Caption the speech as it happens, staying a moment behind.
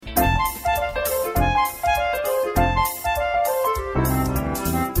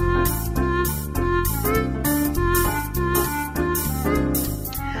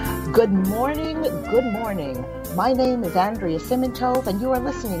Good morning, good morning. My name is Andrea Simintov, and you are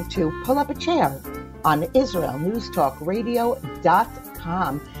listening to Pull Up a Chair on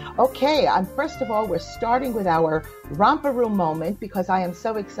IsraelNewsTalkRadio.com. Okay, first of all, we're starting with our romper room moment because I am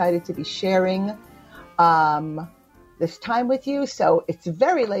so excited to be sharing this time with you. So it's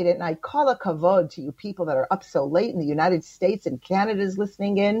very late at night. Kol hakavod to you people that are up so late in the United States, and Canada is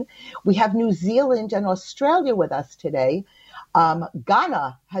listening in. We have New Zealand and Australia with us today.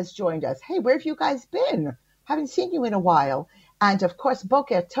 Ghana has joined us. Hey, where have you guys been? Haven't seen you in a while. And of course,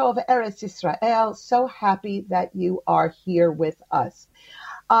 Boker Tov, Eretz Israel. So happy that you are here with us.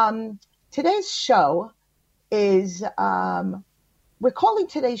 Today's show is, we're calling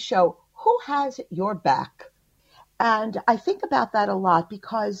today's show, Who Has Your Back? And I think about that a lot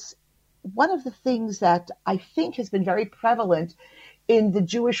because one of the things that I think has been very prevalent in the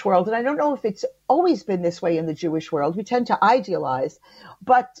Jewish world, and I don't know if it's always been this way in the Jewish world, we tend to idealize,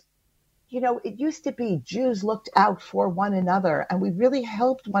 but, you know, it used to be Jews looked out for one another and we really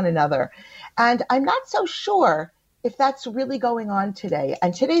helped one another. And I'm not so sure if that's really going on today.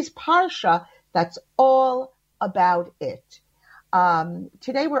 And today's Parsha, that's all about it.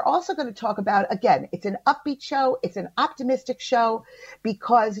 Today we're also going to talk about, again, it's an upbeat show, it's an optimistic show,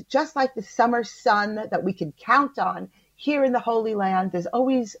 because just like the summer sun that we can count on here in the Holy Land, there's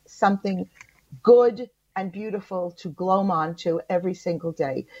always something good and beautiful to gloam onto every single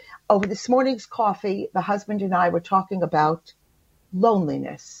day. Over this morning's coffee, the husband and I were talking about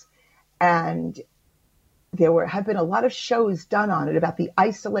loneliness, and there have been a lot of shows done on it about the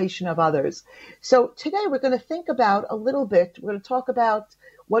isolation of others. So today we're going to think about a little bit, we're going to talk about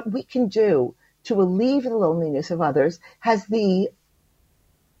what we can do to alleviate the loneliness of others. Has the,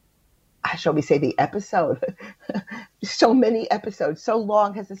 shall we say, the episode, so many episodes, so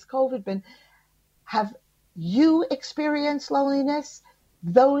long has this COVID been. Have you experienced loneliness?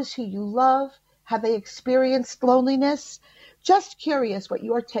 Those who you love, have they experienced loneliness? Just curious what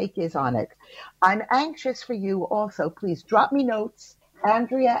your take is on it. I'm anxious for you also. Please drop me notes,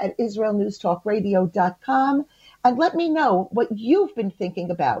 Andrea at IsraelNewsTalkRadio.com, and let me know what you've been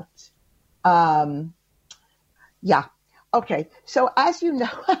thinking about. Okay. So as you know,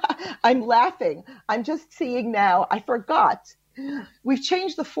 I'm laughing. I'm just seeing now, I forgot. We've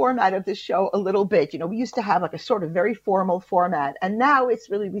changed the format of this show a little bit. You know, we used to have like a sort of very formal format, and now it's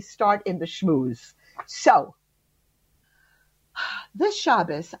really, we start in the schmooze. So, this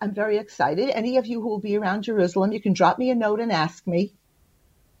Shabbos, I'm very excited. Any of you who will be around Jerusalem, you can drop me a note and ask me.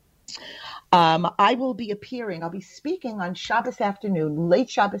 I will be appearing. I'll be speaking on Shabbos afternoon, late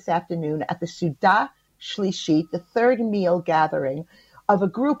Shabbos afternoon, at the Sudah Shlishit, the third meal gathering of a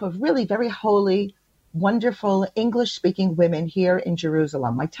group of really very holy, wonderful English-speaking women here in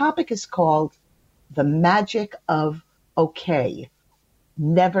Jerusalem. My topic is called The Magic of Okay.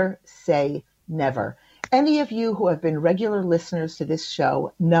 Never say never. Any of you who have been regular listeners to this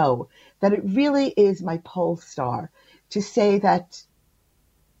show know that it really is my pole star to say that,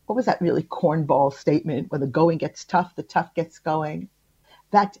 what was that really cornball statement? When the going gets tough, the tough gets going.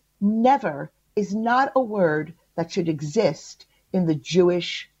 That never is not a word that should exist in the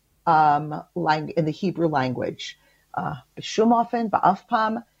Jewish language, in the Hebrew language. B'shum ofen, ba'af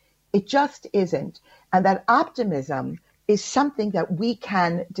pam, it just isn't. And that optimism is something that we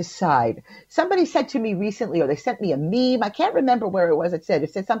can decide. Somebody said to me recently, or they sent me a meme, I can't remember where it was, it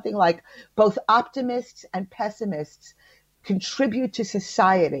said something like, both optimists and pessimists contribute to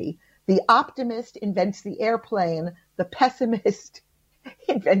society. The optimist invents the airplane, the pessimist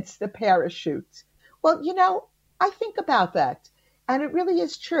invents the parachute. Well, you know, I think about that, and it really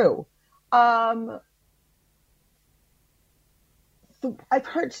is true. I've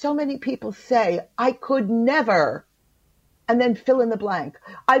heard so many people say, I could never, and then fill in the blank.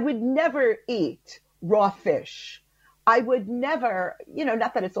 I would never eat raw fish. I would never, you know,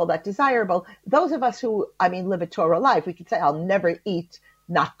 not that it's all that desirable. Those of us who, live a Torah life, we could say, I'll never eat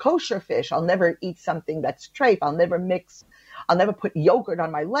not kosher fish. I'll never eat something that's treif. I'll never put yogurt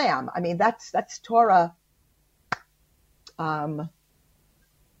on my lamb. That's Torah, that's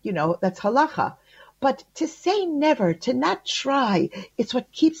halacha. But to say never, to not try, it's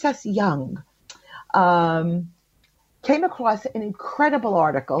what keeps us young. Came across an incredible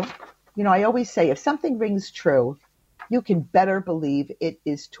article. You know, I always say, if something rings true, you can better believe it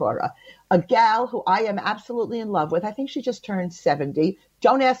is Torah. A gal who I am absolutely in love with, I think she just turned 70.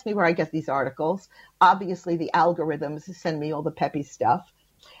 Don't ask me where I get these articles. Obviously, the algorithms send me all the peppy stuff.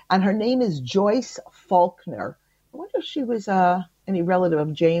 And her name is Joyce Faulkner. I wonder if she was any relative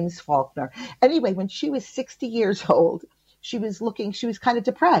of James Faulkner. Anyway, when she was 60 years old, she was kind of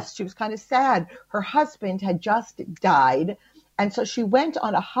depressed. She was kind of sad. Her husband had just died, And so she went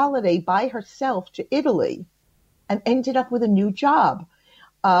on a holiday by herself to Italy and ended up with a new job.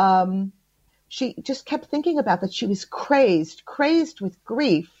 She just kept thinking about that. She was crazed with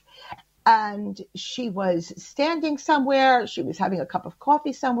grief. And she was standing somewhere. She was having a cup of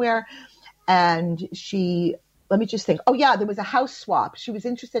coffee somewhere. And let me just think. Oh, yeah, there was a house swap. She was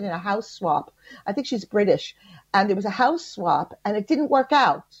interested in a house swap. I think she's British. And there was a house swap, and it didn't work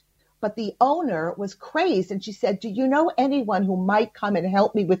out. But the owner was crazed. And she said, do you know anyone who might come and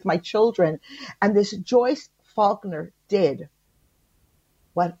help me with my children? And this Joyce Faulkner did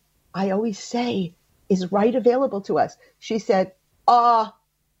what I always say is right available to us. She said,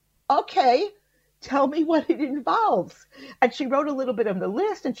 okay, tell me what it involves. And she wrote a little bit of the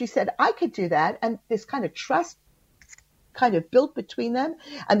list, and she said, I could do that. And this kind of trust kind of built between them.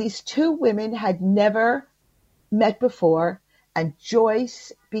 And these two women had never met before. And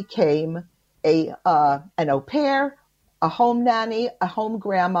Joyce became an au pair, a home nanny, a home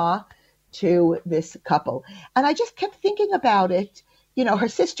grandma to this couple. And I just kept thinking about it. You know, her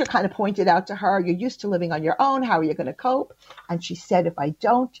sister kind of pointed out to her, you're used to living on your own. How are you going to cope? And she said, if I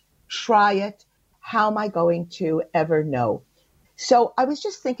don't try it, how am I going to ever know? So I was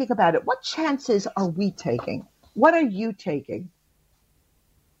just thinking about it. What chances are we taking? What are you taking?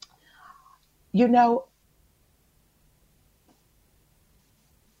 You know,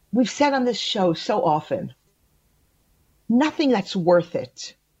 we've said on this show so often, nothing that's worth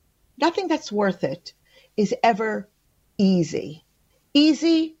it is ever easy.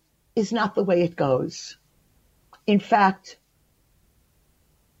 Easy is not the way it goes. In fact,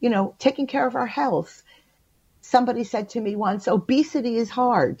 you know, taking care of our health. Somebody said to me once, obesity is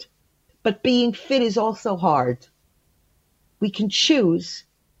hard, but being fit is also hard. We can choose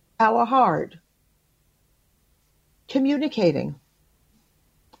our hard. Communicating,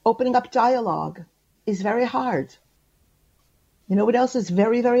 opening up dialogue is very hard. You know what else is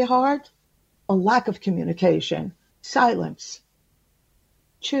very, very hard? A lack of communication, silence.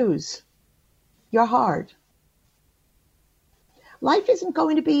 Choose your hard. Life isn't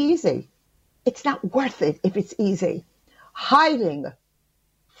going to be easy. It's not worth it if it's easy. Hiding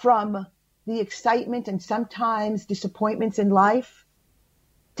from the excitement and sometimes disappointments in life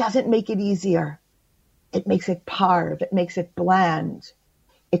doesn't make it easier. It makes it parve. It makes it bland.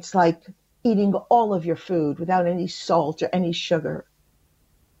 It's like eating all of your food without any salt or any sugar.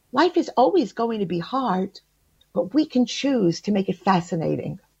 Life is always going to be hard, but we can choose to make it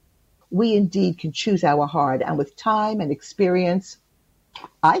fascinating. We indeed can choose our hard. And with time and experience,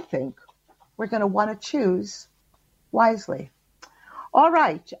 I think we're going to want to choose wisely. All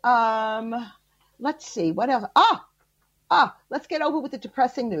right. Let's see. What else? Let's get over with the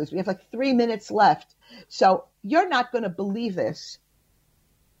depressing news. We have like 3 minutes left. So you're not going to believe this.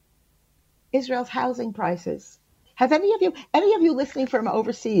 Israel's housing prices. Have any of you listening from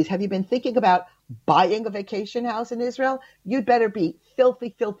overseas, have you been thinking about buying a vacation house in Israel? You'd better be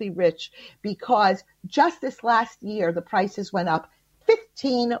filthy, filthy rich, because just this last year, the prices went up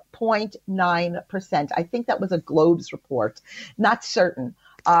 15.9%. I think that was a Globes report. Not certain.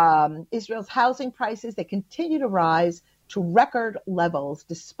 Israel's housing prices, they continue to rise to record levels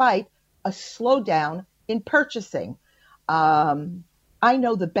despite a slowdown in purchasing. I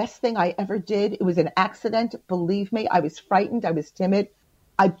know the best thing I ever did. It was an accident. Believe me, I was frightened. I was timid.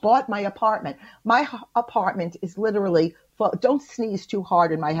 I bought my apartment. My apartment is literally, don't sneeze too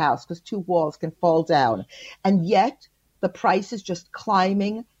hard in my house because 2 walls can fall down. And yet the price is just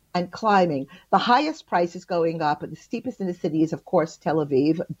climbing and climbing. The highest price is going up, and the steepest in the city is, of course, Tel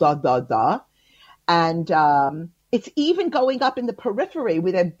Aviv, And it's even going up in the periphery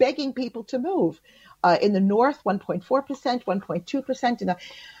where they're begging people to move. In the north, 1.4%, 1.2%.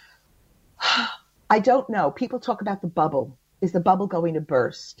 I don't know. People talk about the bubble. Is the bubble going to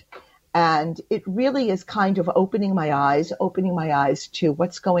burst? And it really is kind of opening my eyes to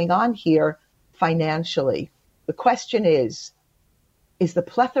what's going on here financially. The question is the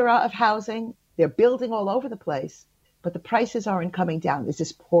plethora of housing, they're building all over the place, but the prices aren't coming down. Is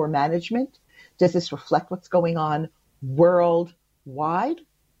this poor management? Does this reflect what's going on worldwide?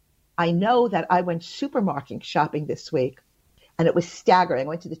 I know that I went supermarket shopping this week, and it was staggering. I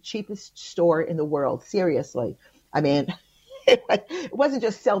went to the cheapest store in the world, seriously. I mean, it wasn't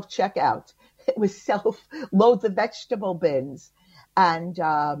just self-checkout. It was self-load the vegetable bins. And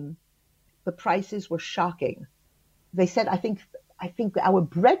the prices were shocking. They said, I think our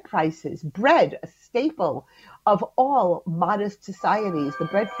bread prices, bread, a staple of all modest societies, the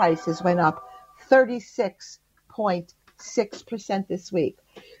bread prices went up 36.6% this week.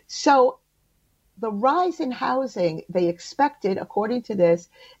 So the rise in housing, they expected, according to this,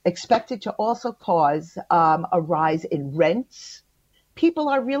 expected to also cause a rise in rents. People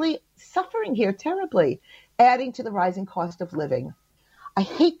are really suffering here terribly, adding to the rising cost of living. I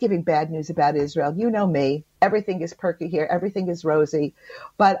hate giving bad news about Israel. You know me. Everything is perky here. Everything is rosy.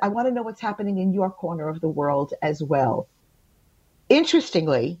 But I want to know what's happening in your corner of the world as well.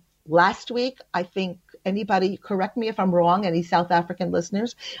 Interestingly, last week, I think anybody, correct me if I'm wrong, any South African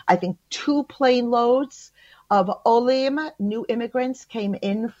listeners, I think 2 plane loads of Olim, new immigrants, came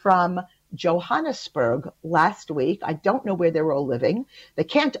in from Johannesburg last week. I don't know where they're all living. They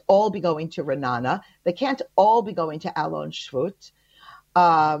can't all be going to Renana. They can't all be going to Alon Shvut.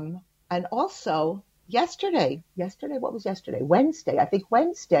 And also yesterday, what was yesterday? Wednesday, I think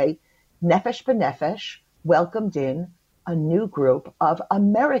Wednesday, Nefesh B'Nefesh welcomed in a new group of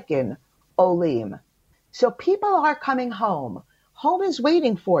American Olim. So people are coming home. Home is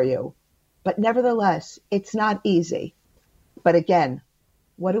waiting for you. But nevertheless, it's not easy. But again,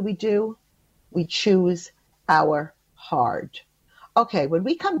 what do? We choose our hard. Okay, when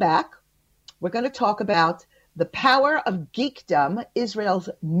we come back, we're going to talk about the power of geekdom, Israel's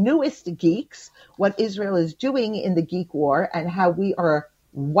newest geeks, what Israel is doing in the geek war, and how we are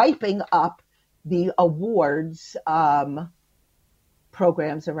wiping up the awards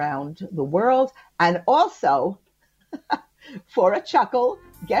programs around the world. And also, for a chuckle,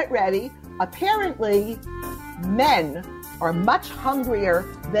 get ready. Apparently, men are much hungrier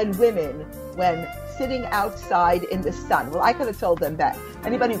than women when sitting outside in the sun. Well, I could have told them that.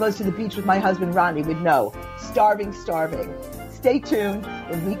 Anybody who goes to the beach with my husband, Ronnie, would know. Starving. Stay tuned.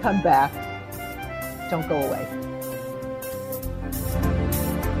 When we come back, don't go away.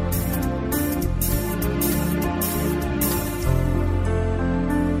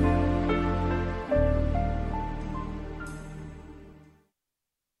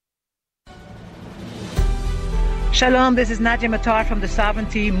 Shalom, this is Nadia Matar from the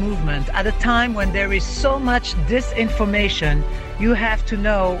Sovereignty Movement. At a time when there is so much disinformation, you have to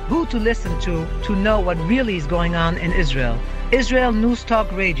know who to listen to know what really is going on in Israel. Israel News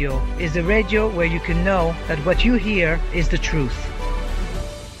Talk Radio is the radio where you can know that what you hear is the truth.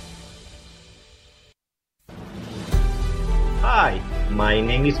 Hi, my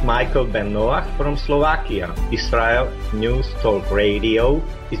name is Michael Ben Noach from Slovakia. Israel News Talk Radio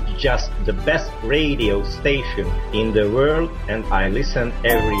is just the best radio station in the world, and I listen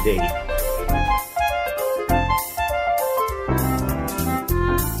every day.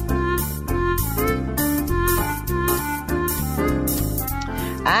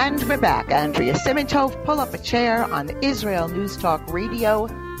 And we're back. Andrea Simintov, pull up a chair on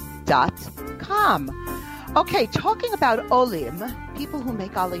IsraelNewsTalkRadio.com. Okay, talking about Olim, people who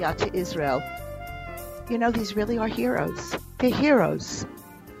make Aliyah to Israel. You know, these really are heroes. They're heroes.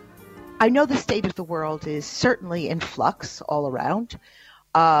 I know the state of the world is certainly in flux all around.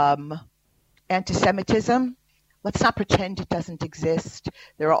 Anti-Semitism, let's not pretend it doesn't exist.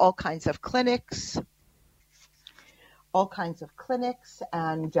 There are all kinds of clinics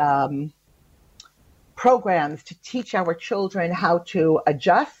and programs to teach our children how to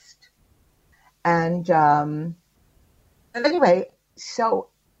adjust. And anyway, so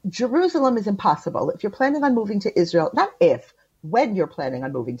Jerusalem is impossible. If you're planning on moving to Israel, not if, when you're planning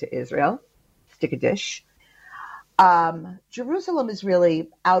on moving to Israel, stick a dish. Jerusalem is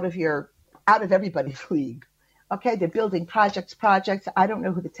really out of everybody's league. Okay, they're building projects. I don't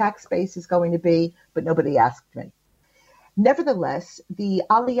know who the tax base is going to be, but nobody asked me. Nevertheless, the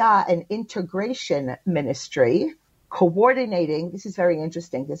Aliyah and Integration Ministry coordinating, this is very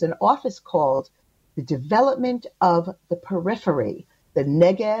interesting, there's an office called the Development of the Periphery, the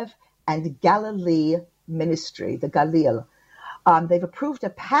Negev and Galilee Ministry, the Galil. They've approved a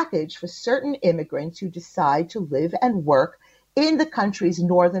package for certain immigrants who decide to live and work in the country's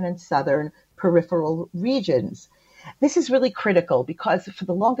northern and southern peripheral regions. This is really critical because for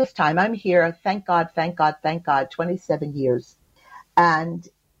the longest time, I'm here, thank God, 27 years. And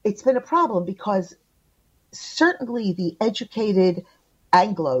it's been a problem because certainly the educated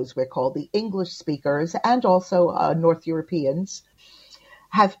Anglos, we're called, the English speakers, and also North Europeans,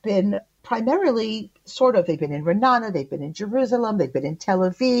 have been primarily they've been in Renana, they've been in Jerusalem, they've been in Tel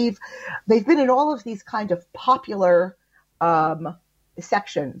Aviv, they've been in all of these kind of popular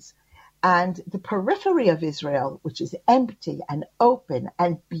sections. And the periphery of Israel, which is empty and open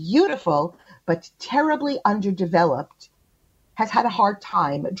and beautiful, but terribly underdeveloped, has had a hard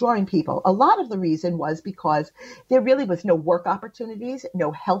time drawing people. A lot of the reason was because there really was no work opportunities,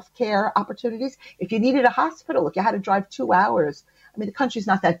 no healthcare opportunities. If you needed a hospital, if you had to drive 2 hours, I mean, the country's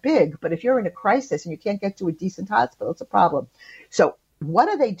not that big, but if you're in a crisis and you can't get to a decent hospital, it's a problem. So What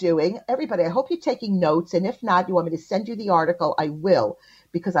are they doing? Everybody, I hope you're taking notes. And if not, you want me to send you the article, I will,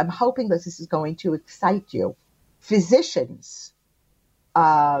 because I'm hoping that this is going to excite you. Physicians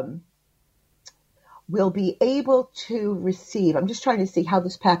will be able to receive, I'm just trying to see how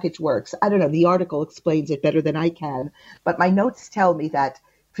this package works. I don't know, the article explains it better than I can, but my notes tell me that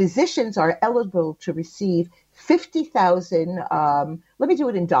physicians are eligible to receive $50,000, let me do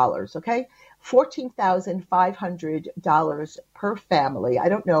it in dollars, okay? $14,500 per family. I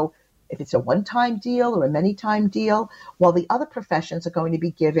don't know if it's a one-time deal or a many-time deal, while the other professions are going to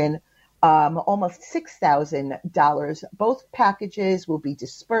be given almost $6,000. Both packages will be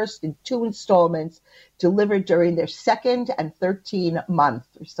dispersed in 2 installments, delivered during their 2nd and 13th month,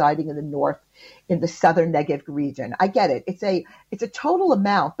 residing in the north, in the southern Negev region. I get it. It's a total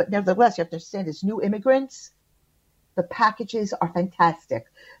amount, but nevertheless, you have to understand, as new immigrants, the packages are fantastic.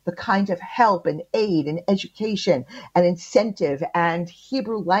 The kind of help and aid and education and incentive and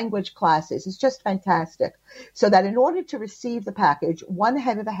Hebrew language classes is just fantastic. So that in order to receive the package, one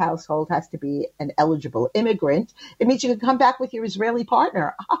head of the household has to be an eligible immigrant. It means you can come back with your Israeli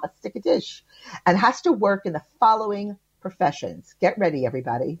partner, stick a dish, and has to work in the following professions. Get ready,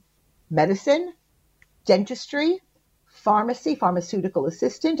 everybody. Medicine, dentistry, pharmacy, pharmaceutical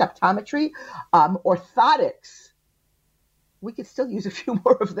assistant, optometry, orthotics. We could still use a few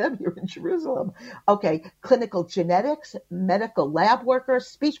more of them here in Jerusalem. Okay, clinical genetics, medical lab workers,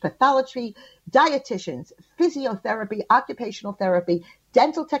 speech pathology, dietitians, physiotherapy, occupational therapy,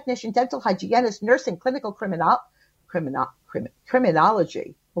 dental technician, dental hygienist, nursing, clinical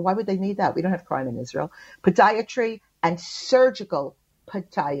criminology. Well, why would they need that? We don't have crime in Israel. Podiatry and surgical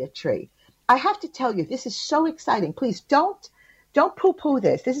podiatry. I have to tell you, this is so exciting. Please don't poo-poo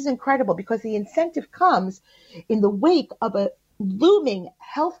this. This is incredible because the incentive comes in the wake of a looming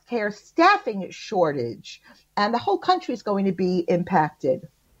healthcare staffing shortage, and the whole country is going to be impacted.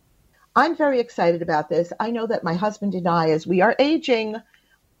 I'm very excited about this. I know that my husband and I, as we are aging,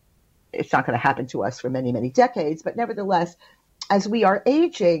 it's not going to happen to us for many, many decades, but nevertheless, as we are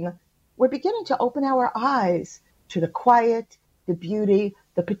aging, we're beginning to open our eyes to the quiet, the beauty,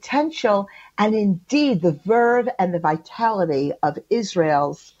 the potential, and indeed the verve and the vitality of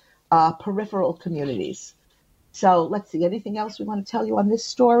Israel's peripheral communities. So let's see, anything else we want to tell you on this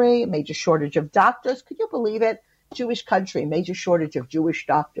story? A major shortage of doctors. Could you believe it? Jewish country, major shortage of Jewish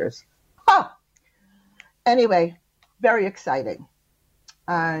doctors. Anyway, very exciting.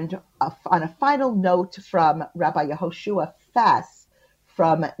 And on a final note from Rabbi Yehoshua Fass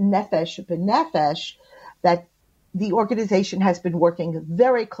from Nefesh B'Nefesh, that the organization has been working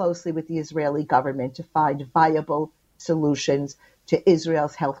very closely with the Israeli government to find viable solutions to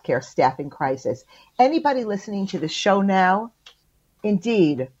Israel's healthcare staffing crisis. Anybody listening to the show now,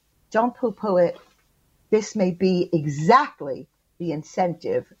 indeed, don't poo-poo it. This may be exactly the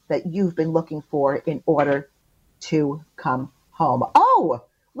incentive that you've been looking for in order to come home. Oh,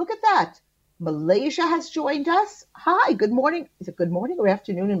 look at that. Malaysia has joined us. Hi, good morning. Is it good morning or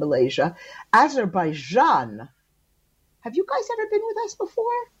afternoon in Malaysia? Azerbaijan. Have you guys ever been with us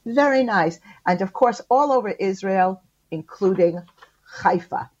before? Very nice. And of course, all over Israel, including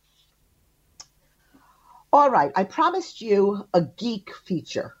Haifa. All right, I promised you a geek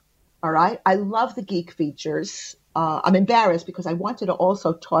feature. All right, I love the geek features. I'm embarrassed because I wanted to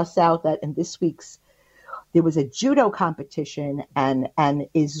also toss out that in this week's, there was a judo competition and an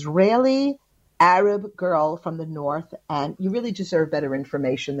Israeli Arab girl from the north, and you really deserve better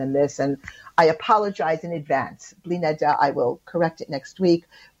information than this, and I apologize in advance. Bli neda, I will correct it next week,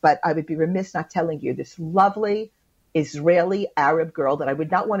 but I would be remiss not telling you this lovely Israeli Arab girl that I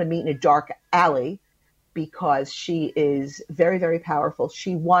would not want to meet in a dark alley because she is very, very powerful.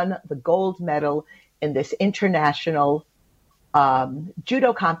 She won the gold medal in this international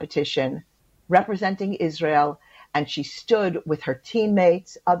judo competition representing Israel, and she stood with her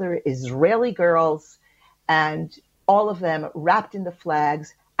teammates, other Israeli girls, and all of them wrapped in the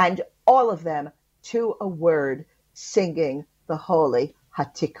flags, and all of them to a word singing the holy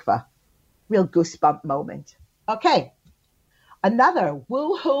Hatikva. Real goosebump moment. Okay, another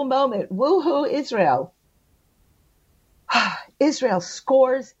woohoo moment. Woohoo, Israel. Israel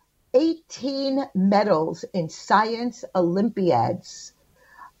scores 18 medals in science Olympiads.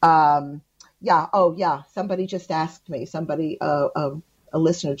 Somebody just asked me, a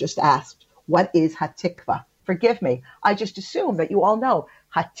listener just asked, what is Hatikva? Forgive me, I just assume that you all know.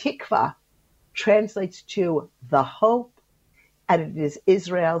 Hatikva translates to the hope, and it is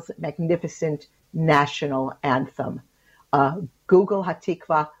Israel's magnificent national anthem. Google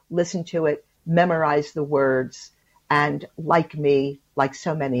Hatikva, listen to it, memorize the words, and like me, like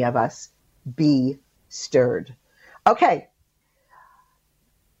so many of us, be stirred. Okay.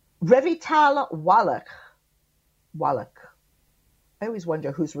 Revital Wallach. I always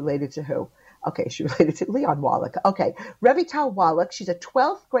wonder who's related to who. Okay, she's related to Leon Wallach. Okay, Revital Wallach, she's a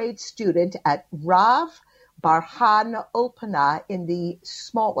 12th grade student at Rav Barhan Ulpana in the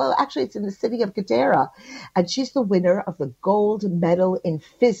it's in the city of Gadara. And she's the winner of the gold medal in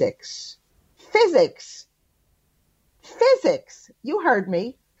physics. Physics! You heard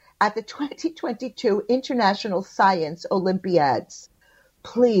me. At the 2022 International Science Olympiads.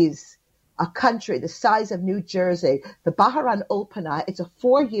 Please, a country the size of New Jersey, the Baharan Ulpana, it's a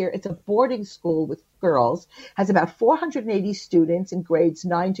boarding school with girls, has about 480 students in grades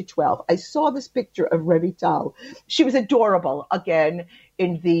 9 to 12. I saw this picture of Revital. She was adorable, again,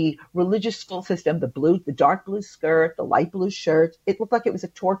 in the religious school system, the dark blue skirt, the light blue shirt. It looked like it was a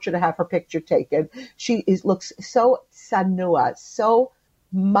torture to have her picture taken. She looks so sanua, so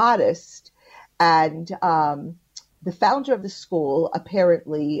modest, and the founder of the school,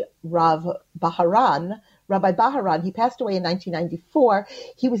 apparently Rabbi Baharan, he passed away in 1994.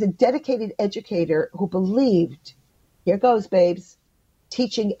 He was a dedicated educator who believed, here goes, babes,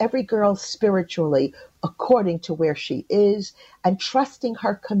 teaching every girl spiritually according to where she is and trusting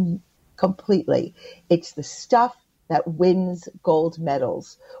her completely. It's the stuff that wins gold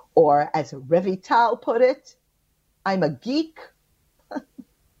medals. Or as Revital put it, I'm a geek.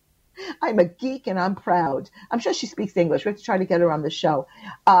 I'm a geek and I'm proud. I'm sure she speaks English. We have to try to get her on the show.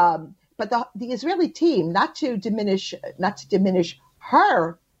 But the Israeli team, not to diminish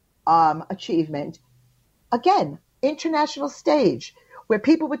her achievement, again, international stage, where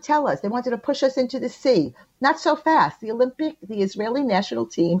people would tell us they wanted to push us into the sea. Not so fast. The Israeli national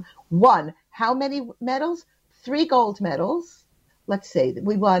team won how many medals? 3 gold medals. Let's see.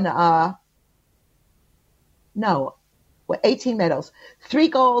 We won, 18 medals. 3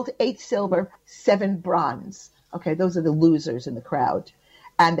 gold, 8 silver, 7 bronze. Okay, those are the losers in the crowd.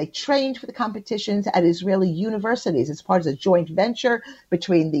 And they trained for the competitions at Israeli universities as part of a joint venture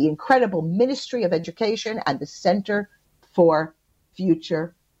between the incredible Ministry of Education and the Center for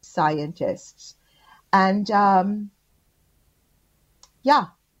Future Scientists. And I'm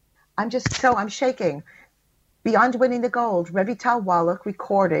shaking. Beyond winning the gold, Revital Wallach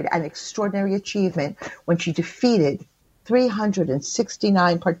recorded an extraordinary achievement when she defeated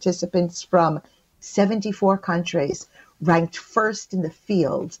 369 participants from 74 countries, ranked first in the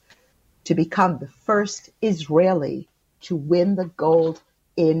field to become the first Israeli to win the gold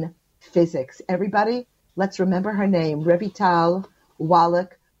in physics. Everybody, let's remember her name, Revital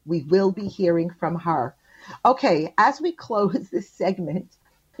Wallach. We will be hearing from her. Okay, as we close this segment,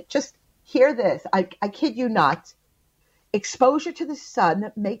 just hear this. I kid you not. Exposure to the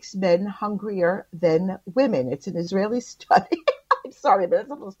sun makes men hungrier than women. It's an Israeli study. I'm sorry, but I'm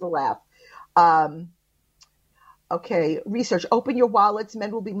supposed to laugh. Research. Open your wallets.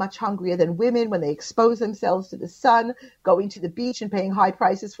 Men will be much hungrier than women when they expose themselves to the sun, going to the beach and paying high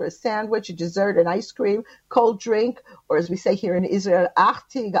prices for a sandwich, a dessert, an ice cream, cold drink, or as we say here in Israel,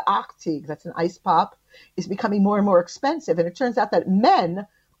 achtig, that's an ice pop, is becoming more and more expensive. And it turns out that men,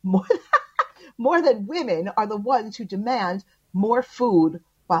 more than women, are the ones who demand more food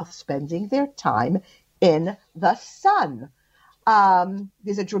while spending their time in the sun.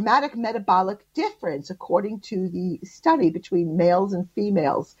 There's a dramatic metabolic difference, according to the study, between males and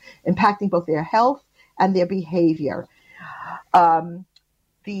females, impacting both their health and their behavior.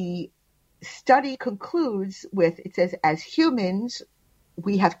 The study concludes with, it says, as humans,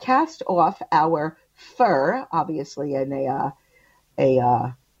 we have cast off our fur, obviously in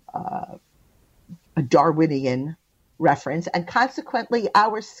a Darwinian reference, and consequently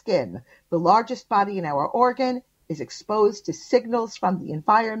our skin, the largest body in our organ, is exposed to signals from the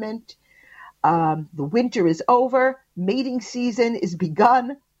environment. The winter is over. Mating season is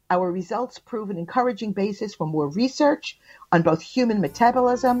begun. Our results prove an encouraging basis for more research on both human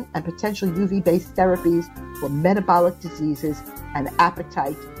metabolism and potential UV-based therapies for metabolic diseases and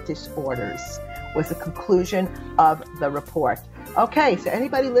appetite disorders, was the conclusion of the report. Okay, so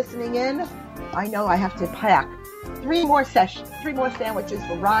anybody listening in, I know I have to pack 3 more sandwiches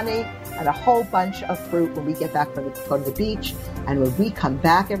for Ronnie and a whole bunch of fruit when we get back from the beach. And when we come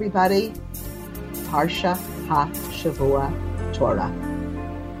back, everybody, Parsha HaShavua Torah.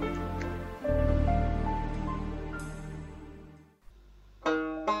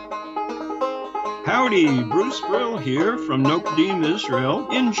 Howdy, Bruce Brill here from Nokdim, Israel,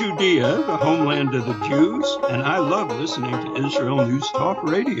 in Judea, the homeland of the Jews, and I love listening to Israel News Talk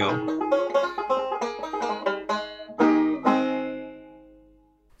Radio.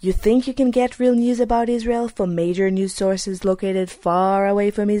 You think you can get real news about Israel from major news sources located far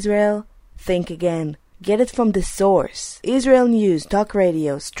away from Israel? Think again. Get it from the source. Israel News Talk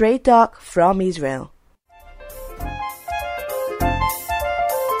Radio, straight talk from Israel.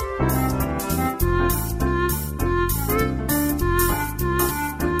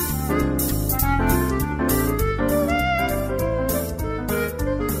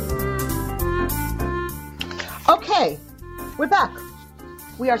 Okay, we're back.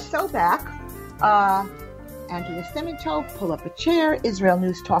 We are so back. Andrea Simintov, pull up a chair, Israel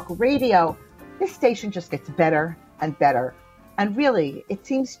News Talk Radio. This station just gets better and better. And really, it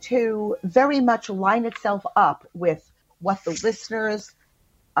seems to very much line itself up with what the listeners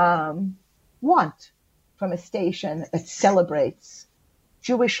want from a station that celebrates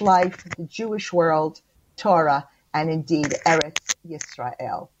Jewish life, the Jewish world, Torah, and indeed Eretz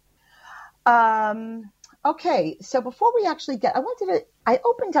Yisrael. Okay, so before we actually I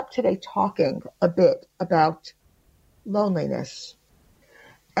opened up today talking a bit about loneliness.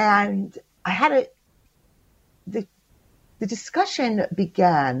 And I had the discussion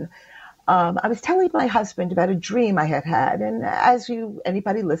began. I was telling my husband about a dream I had had. And as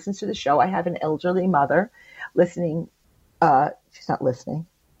anybody listens to the show, I have an elderly mother listening. She's not listening.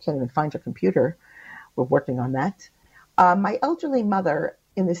 Can't even find her computer. We're working on that. My elderly mother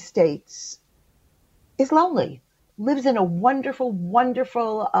in the States is lonely, lives in a wonderful,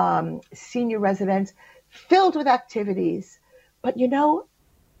 wonderful senior residence filled with activities. But,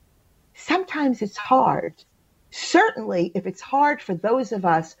 sometimes it's hard. Certainly, if it's hard for those of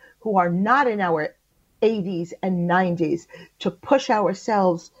us who are not in our 80s and 90s to push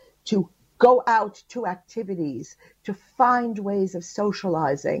ourselves to go out to activities, to find ways of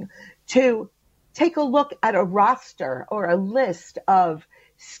socializing, to take a look at a roster or a list of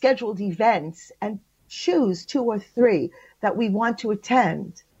scheduled events and choose 2 or 3 that we want to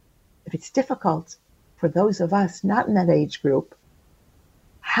attend. If it's difficult for those of us not in that age group,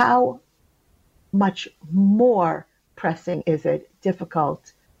 how much more pressing is it,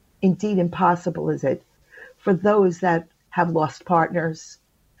 difficult, indeed impossible is it, for those that have lost partners,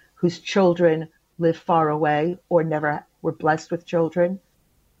 whose children live far away or never were blessed with children?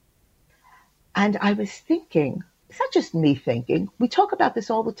 And I was thinking, it's not just me thinking, we talk about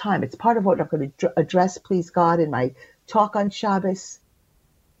this all the time. It's part of what I'm going to address, please God, in my talk on Shabbos.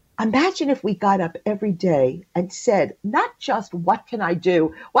 Imagine if we got up every day and said, not just what can I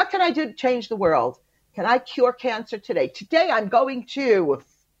do? What can I do to change the world? Can I cure cancer today? Today I'm going to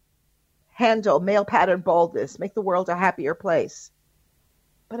handle male pattern baldness, make the world a happier place.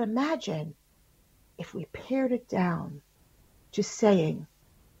 But imagine if we pared it down to saying,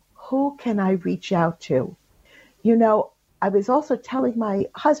 who can I reach out to? I was also telling my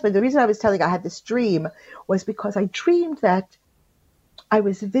husband, the reason I was telling I had this dream was because I dreamed that I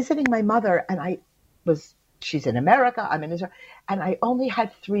was visiting my mother and she's in America, I'm in Israel, and I only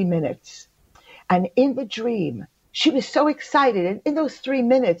had 3 minutes. And in the dream, she was so excited. And in those 3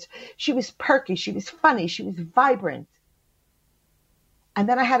 minutes, she was perky, she was funny, she was vibrant. And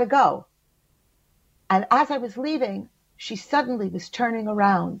then I had to go. And as I was leaving, she suddenly was turning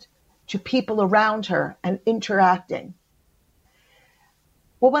around to people around her and interacting.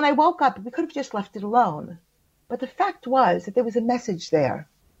 Well, when I woke up, we could have just left it alone. But the fact was that there was a message there.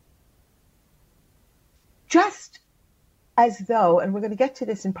 Just as though, and we're going to get to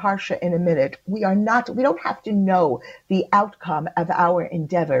this in Parsha in a minute, we don't have to know the outcome of our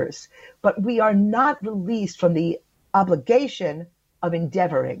endeavors, but we are not released from the obligation of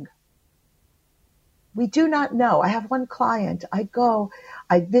endeavoring. We do not know. I have one client. I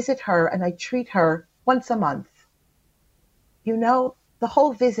visit her and I treat her once a month. The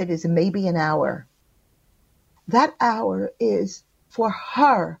whole visit is maybe an hour. That hour is for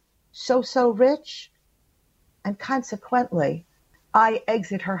her so rich, and consequently, I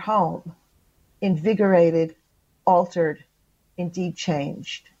exit her home invigorated, altered, indeed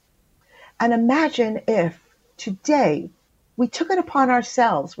changed. And imagine if today we took it upon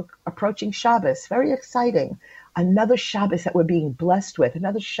ourselves, we're approaching Shabbos, very exciting, another Shabbos that we're being blessed with,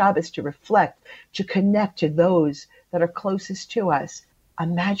 another Shabbos to reflect, to connect to those that are closest to us.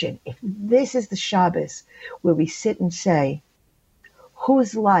 Imagine if this is the Shabbos where we sit and say,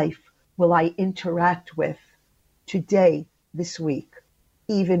 whose life will I interact with today, this week,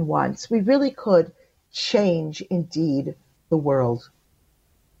 even once? We really could change, indeed, the world.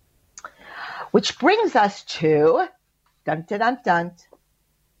 Which brings us to, dun dun dun dun,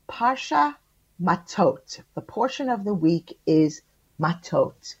 Parsha Matot. The portion of the week is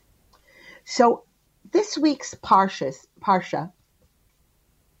Matot. So this week's Parsha,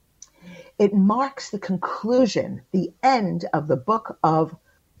 it marks the conclusion, the end of the book of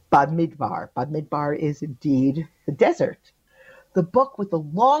Bamidbar. Bamidbar is indeed the desert. the book with the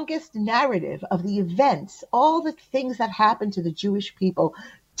longest narrative of the events, all the things that happened to the Jewish people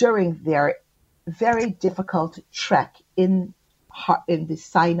during their very difficult trek in the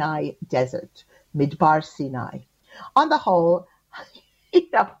Sinai desert, Midbar Sinai. On the whole,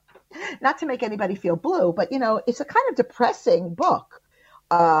 not to make anybody feel blue, but, it's a kind of depressing book.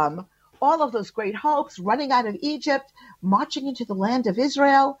 All of those great hopes, running out of Egypt, marching into the land of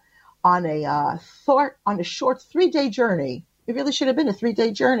Israel on a short 3-day journey. It really should have been a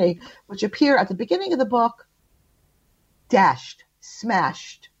 3-day journey, which appear at the beginning of the book, dashed,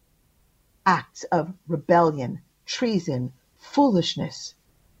 smashed, acts of rebellion, treason, foolishness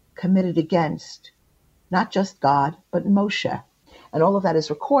committed against not just God, but Moshe. And all of that is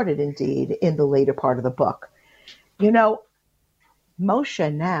recorded, indeed, in the later part of the book.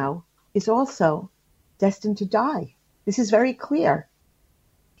 Moshe now is also destined to die. This is very clear.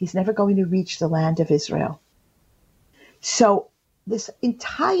 He's never going to reach the land of Israel. So this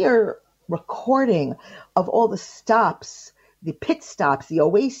entire recording of all the stops, the pit stops, the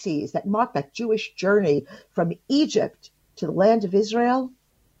oases that mark that Jewish journey from Egypt to the land of Israel,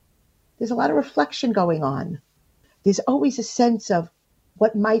 there's a lot of reflection going on. There's always a sense of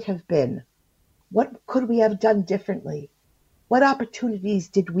what might have been. What could we have done differently? What opportunities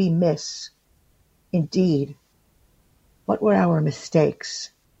did we miss? Indeed, what were our mistakes?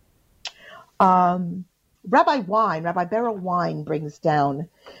 Rabbi Beryl Wein brings down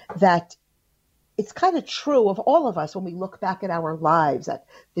that it's kind of true of all of us when we look back at our lives, at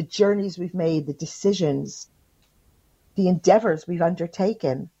the journeys we've made, the decisions, the endeavors we've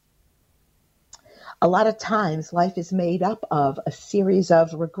undertaken. A lot of times life is made up of a series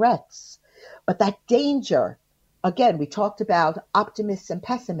of regrets, but that danger, again, we talked about optimists and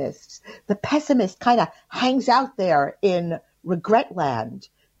pessimists. The pessimist kind of hangs out there in regret land,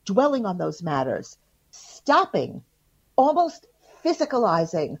 dwelling on those matters, stopping, almost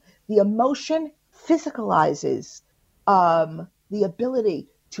physicalizing. The emotion physicalizes the ability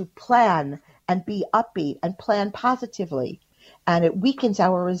to plan and be upbeat and plan positively. And it weakens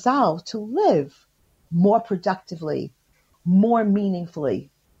our resolve to live more productively, more meaningfully,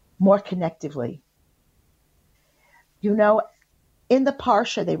 more connectively. In the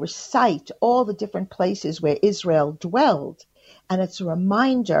Parsha, they recite all the different places where Israel dwelled, and it's a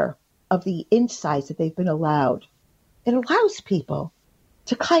reminder of the insights that they've been allowed. It allows people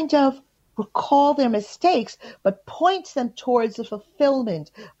to kind of recall their mistakes, but points them towards the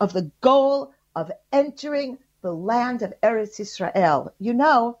fulfillment of the goal of entering the land of Eretz Israel.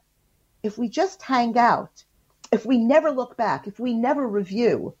 If we just hang out, if we never look back, if we never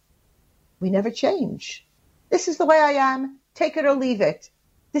review, we never change. This is the way I am. Take it or leave it.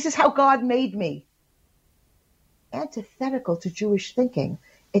 This is how God made me. Antithetical to Jewish thinking.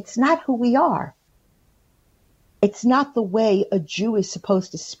 It's not who we are. It's not the way a Jew is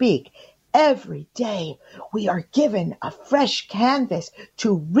supposed to speak. Every day we are given a fresh canvas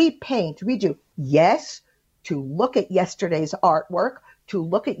to repaint, redo. Yes, to look at yesterday's artwork, to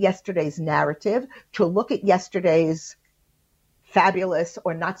look at yesterday's narrative, to look at yesterday's fabulous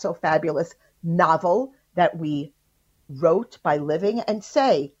or not so fabulous novel that we wrote by living and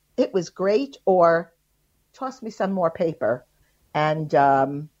say, it was great, or toss me some more paper and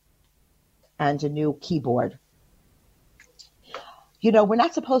a new keyboard. We're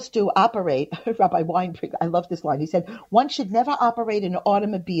not supposed to operate, Rabbi Weinberg, I love this line. He said, one should never operate an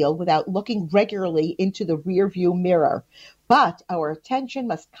automobile without looking regularly into the rear view mirror. But our attention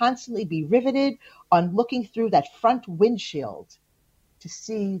must constantly be riveted on looking through that front windshield to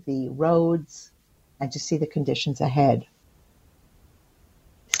see the roads and to see the conditions ahead.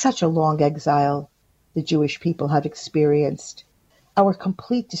 Such a long exile the Jewish people have experienced. Our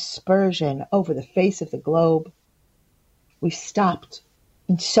complete dispersion over the face of the globe. We've stopped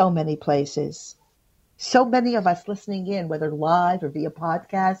in so many places. So many of us listening in, whether live or via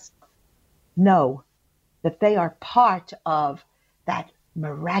podcast, know that they are part of that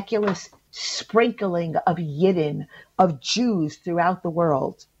miraculous sprinkling of Yidden, of Jews throughout the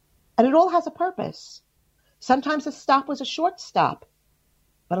world. And it all has a purpose. Sometimes the stop was a short stop,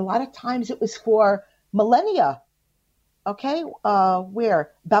 but a lot of times it was for millennia. Okay,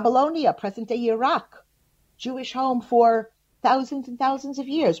 where? Babylonia, present-day Iraq. Jewish home for thousands and thousands of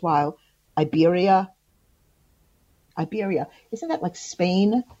years, while Iberia, isn't that like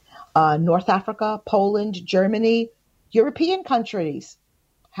Spain, North Africa, Poland, Germany, European countries,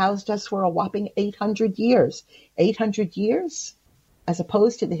 housed us for a whopping 800 years. 800 years, as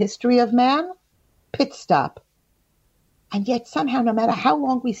opposed to the history of man, pit stop. And yet somehow, no matter how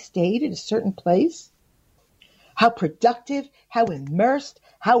long we stayed in a certain place, how productive, how immersed,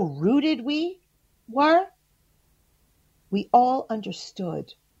 how rooted we were, we all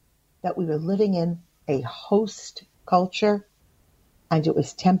understood that we were living in a host culture and it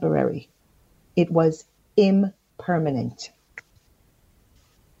was temporary. It was impermanent.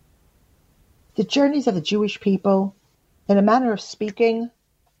 The journeys of the Jewish people, in a manner of speaking,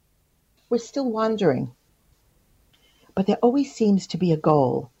 were still wandering. But there always seems to be a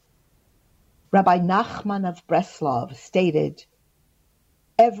goal. Rabbi Nachman of Breslov stated,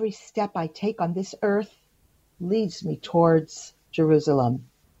 "Every step I take on this earth leads me towards Jerusalem."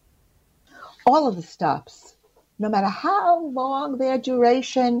 All of the stops, no matter how long their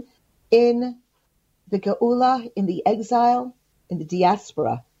duration in the Geula, in the exile, in the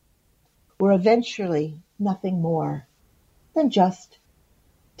diaspora, were eventually nothing more than just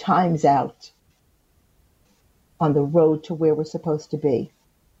times out on the road to where we're supposed to be.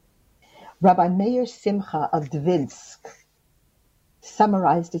 Rabbi Meir Simcha of Dvinsk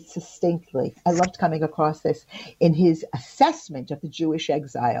summarized it succinctly. I loved coming across this in his assessment of the Jewish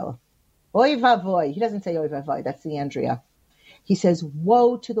exile. Oy vavoy. He doesn't say oy vavoy, that's the Andrea. He says,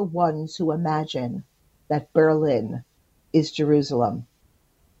 woe to the ones who imagine that Berlin is Jerusalem.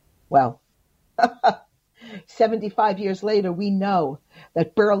 Well, 75 years later, we know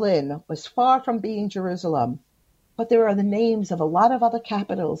that Berlin was far from being Jerusalem. But there are the names of a lot of other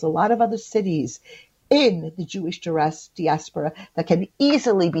capitals, a lot of other cities in the Jewish diaspora that can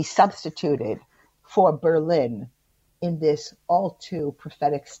easily be substituted for Berlin in this all too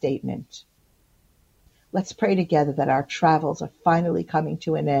prophetic statement. Let's pray together that our travels are finally coming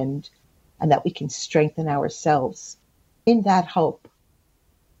to an end and that we can strengthen ourselves in that hope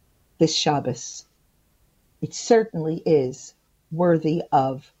this Shabbos. It certainly is worthy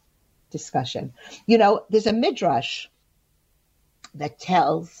of discussion. You know, there's a midrash that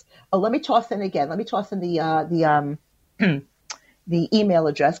tells. Oh, let me toss in again. Let me toss in the email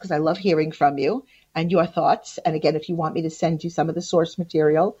address because I love hearing from you and your thoughts. And again, if you want me to send you some of the source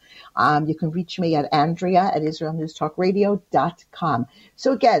material, you can reach me at Andrea@IsraelNewsTalkRadio.com.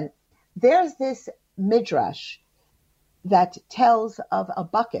 So again, there's this midrash that tells of a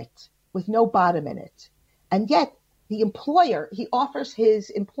bucket with no bottom in it, and yet the employer, he offers his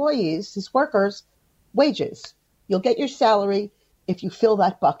employees, his workers, wages. You'll get your salary if you fill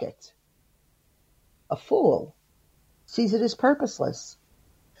that bucket. A fool sees it as purposeless.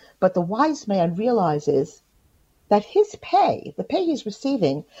 But the wise man realizes that his pay, the pay he's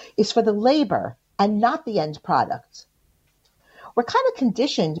receiving, is for the labor and not the end product. We're kind of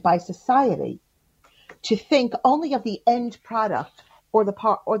conditioned by society to think only of the end product or the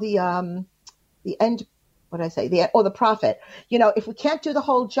profit. You know, if we can't do the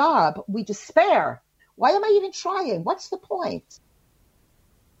whole job, we despair. Why am I even trying? What's the point?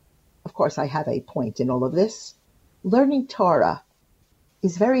 Of course, I have a point in all of this. Learning Torah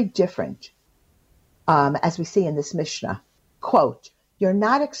is very different, as we see in this Mishnah. Quote, "You're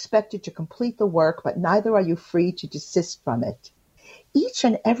not expected to complete the work, but neither are you free to desist from it." Each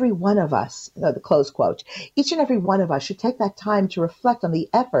and every one of us, the close quote, each and every one of us should take that time to reflect on the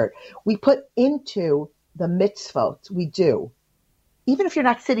effort we put into the mitzvot we do. Even if you're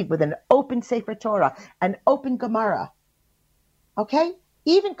not sitting with an open Sefer Torah, an open Gemara, okay?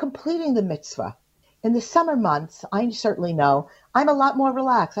 Even completing the mitzvah. In the summer months, I certainly know, I'm a lot more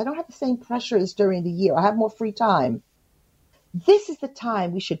relaxed. I don't have the same pressures during the year. I have more free time. This is the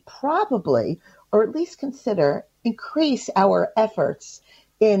time we should probably, or at least consider, increase our efforts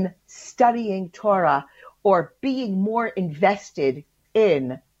in studying Torah or being more invested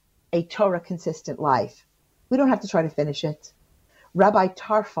in a Torah-consistent life. We don't have to try to finish it. Rabbi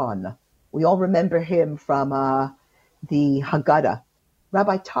Tarfon, we all remember him from the Haggadah.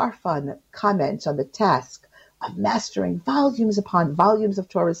 Rabbi Tarfon comments on the task of mastering volumes upon volumes of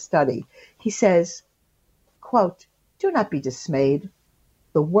Torah study. He says, quote, "Do not be dismayed.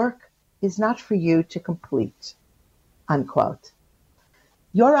 The work is not for you to complete," unquote.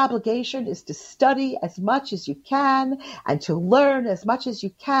 Your obligation is to study as much as you can and to learn as much as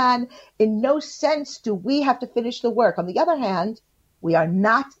you can. In no sense do we have to finish the work. On the other hand, we are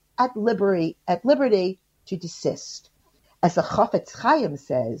not at liberty to desist. As the Chofetz Chaim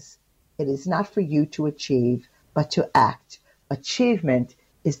says, it is not for you to achieve, but to act. Achievement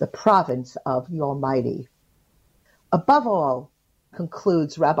is the province of the Almighty. Above all,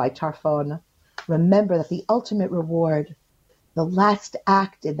 concludes Rabbi Tarfon, remember that the ultimate reward, the last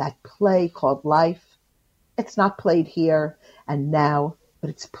act in that play called life, it's not played here and now, but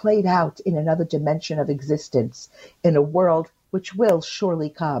it's played out in another dimension of existence, in a world which will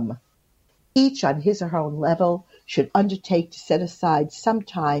surely come. Each on his or her own level should undertake to set aside some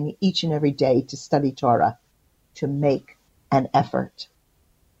time each and every day to study Torah, to make an effort.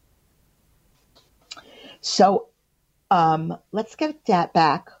 So Let's get that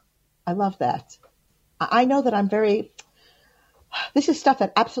back. I love that. I know that this is stuff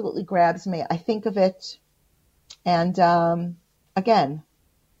that absolutely grabs me. I think of it. And again,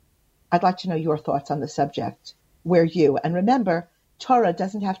 I'd like to know your thoughts on the subject. And remember, Torah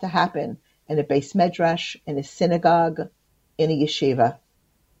doesn't have to happen in a beis medrash, in a synagogue, in a yeshiva.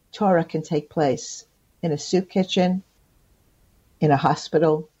 Torah can take place in a soup kitchen, in a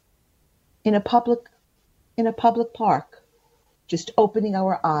hospital, in a public park, just opening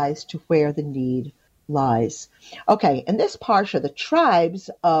our eyes to where the need lies. Okay, in this parsha, the tribes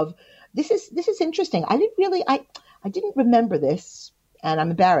of this is interesting. I didn't remember this, and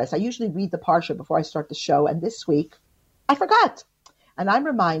I'm embarrassed. I usually read the parsha before I start the show, and this week I forgot. And I'm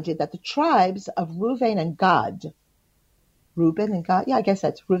reminded that the tribes of Reuben and Gad,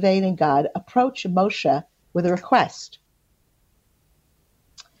 approach Moshe with a request.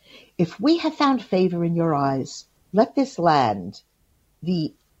 If we have found favor in your eyes, let this land,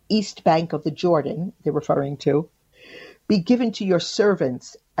 the east bank of the Jordan, they're referring to, be given to your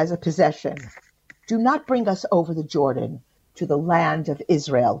servants as a possession. Do not bring us over the Jordan to the land of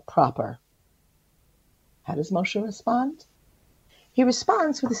Israel proper. How does Moshe respond? He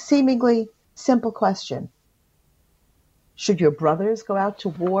responds with a seemingly simple question. Should your brothers go out to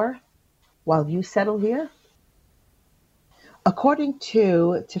war while you settle here? According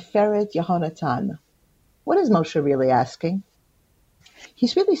to Tiferet Yehonatan, what is Moshe really asking?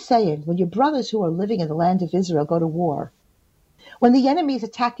 He's really saying, when your brothers who are living in the land of Israel go to war, when the enemies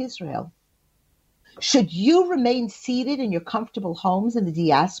attack Israel, should you remain seated in your comfortable homes in the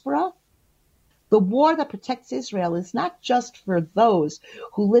diaspora? The war that protects Israel is not just for those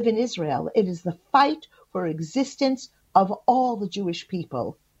who live in Israel. It is the fight for existence of all the Jewish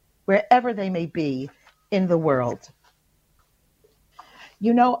people, wherever they may be in the world.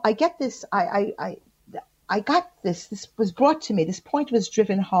 You know, I get this, I got this. This was brought to me. This point was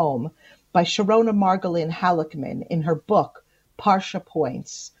driven home by Sharona Margolin Halleckman in her book, Parsha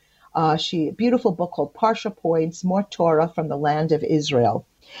Points. A beautiful book called Parsha Points, More Torah from the Land of Israel.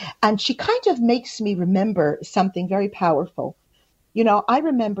 And she kind of makes me remember something very powerful. You know, I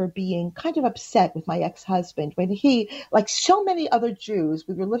remember being kind of upset with my ex-husband when he, like so many other Jews,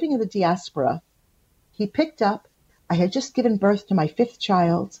 we were living in the diaspora. He picked up, I had just given birth to my 5th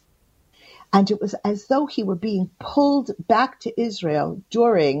child, and it was as though he were being pulled back to Israel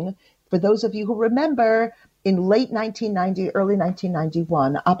during, for those of you who remember, in late 1990, early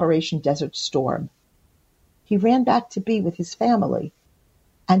 1991, Operation Desert Storm. He ran back to be with his family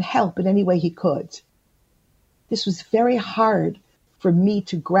and help in any way he could. This was very hard for me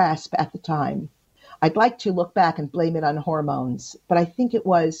to grasp at the time. I'd like to look back and blame it on hormones, but I think it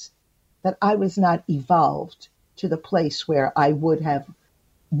was that I was not evolved to the place where I would have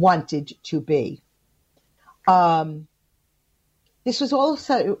wanted to be. This was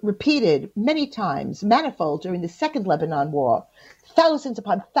also repeated many times, manifold, during the Second Lebanon War. Thousands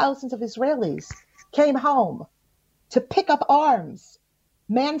upon thousands of Israelis came home to pick up arms,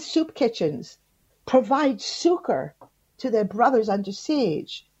 man soup kitchens, provide succor to their brothers under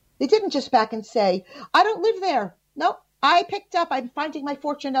siege. They didn't just back and say, I don't live there. No, I picked up. I'm finding my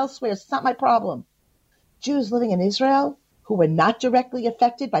fortune elsewhere. It's not my problem. Jews living in Israel who were not directly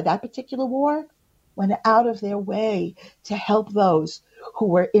affected by that particular war went out of their way to help those who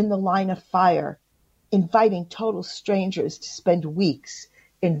were in the line of fire, inviting total strangers to spend weeks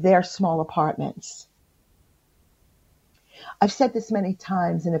in their small apartments. I've said this many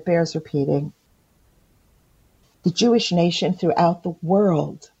times, and it bears repeating. The Jewish nation throughout the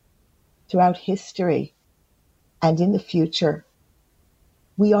world, throughout history, and in the future,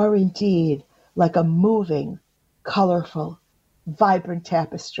 we are indeed like a moving, colorful, vibrant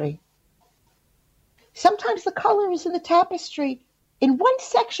tapestry. Sometimes the colors in the tapestry in one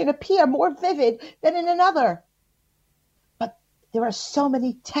section appear more vivid than in another. But there are so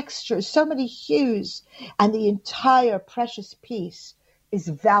many textures, so many hues, and the entire precious piece is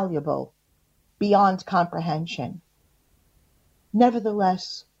valuable beyond comprehension.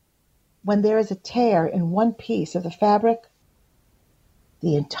 Nevertheless, when there is a tear in one piece of the fabric,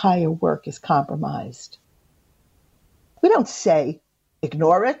 the entire work is compromised. We don't say,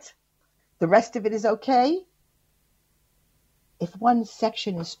 ignore it. The rest of it is okay. If one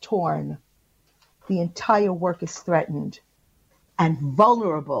section is torn, the entire work is threatened and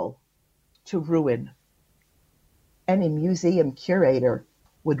vulnerable to ruin. Any museum curator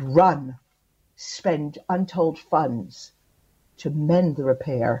would spend untold funds to mend the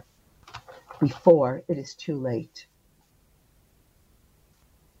repair before it is too late.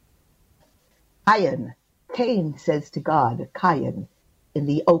 Cain says to God, Cain, in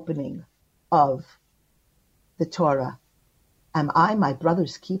the opening of the Torah. Am I my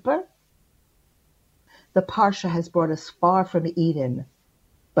brother's keeper? The Parsha has brought us far from Eden,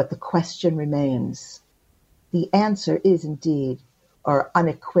 but the question remains. The answer is indeed, or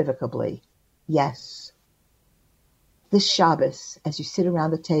unequivocally, yes. This Shabbos, as you sit around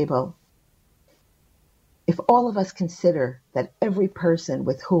the table, if all of us consider that every person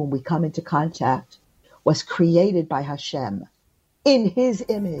with whom we come into contact was created by Hashem, in His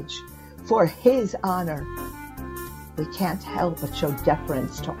image, for His honor, we can't help but show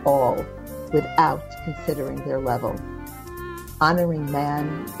deference to all without considering their level. Honoring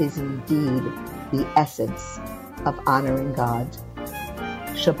man is indeed the essence of honoring God.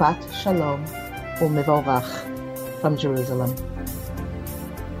 Shabbat Shalom u'mevorach from Jerusalem.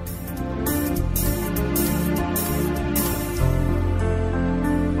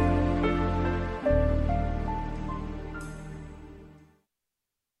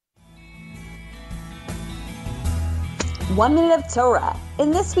 One minute of Torah.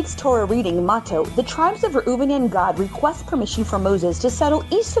 In this week's Torah reading, motto, the tribes of Reuben and Gad request permission from Moses to settle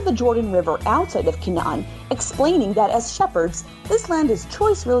east of the Jordan River outside of Canaan, explaining that as shepherds, this land is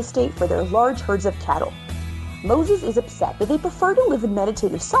choice real estate for their large herds of cattle. Moses is upset that they prefer to live in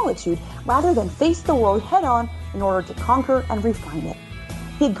meditative solitude rather than face the world head-on in order to conquer and refine it.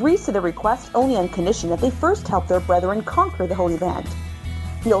 He agrees to the request only on condition that they first help their brethren conquer the Holy Land.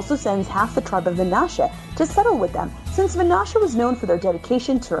 He also sends half the tribe of Menashe to settle with them, since Menashe was known for their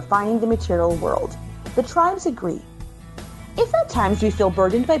dedication to refining the material world. The tribes agree. If at times we feel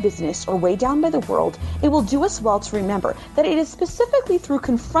burdened by business or weighed down by the world, it will do us well to remember that it is specifically through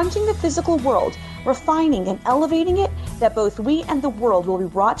confronting the physical world, refining and elevating it, that both we and the world will be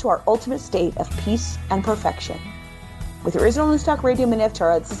brought to our ultimate state of peace and perfection. With your Israel News Talk Radio Minute of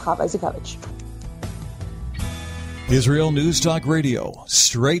Torah, this is Chava Izakovich. Israel News Talk Radio,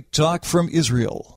 straight talk from Israel.